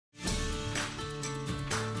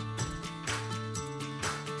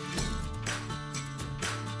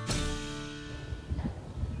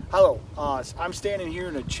Hello, I'm standing here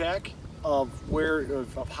in a check of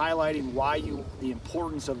highlighting the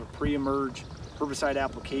importance of a pre-emerge herbicide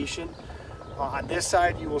application. On this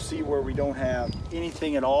side, you will see where we don't have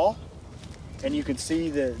anything at all, and you can see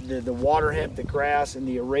the water hemp, the grass, and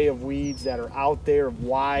the array of weeds that are out there. Of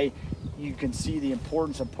why you can see the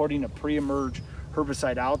importance of putting a pre-emerge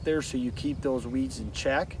herbicide out there, so you keep those weeds in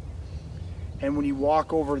check. And when you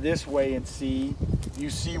walk over this way and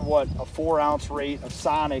you see what a 4-ounce rate of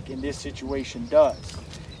Sonic in this situation does.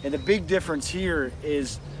 And the big difference here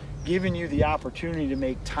is giving you the opportunity to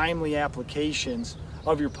make timely applications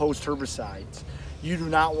of your post herbicides. You do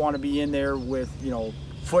not want to be in there with,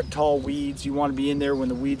 foot tall weeds. You want to be in there when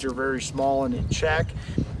the weeds are very small and in check.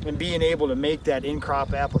 And being able to make that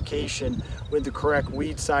in-crop application with the correct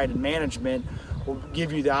weed side and management will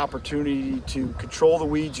give you the opportunity to control the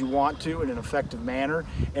weeds you want to in an effective manner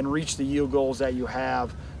and reach the yield goals that you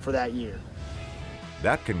have for that year.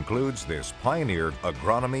 That concludes this Pioneer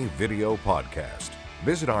Agronomy video podcast.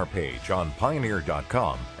 Visit our page on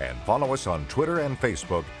pioneer.com and follow us on Twitter and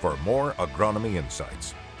Facebook for more agronomy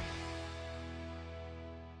insights.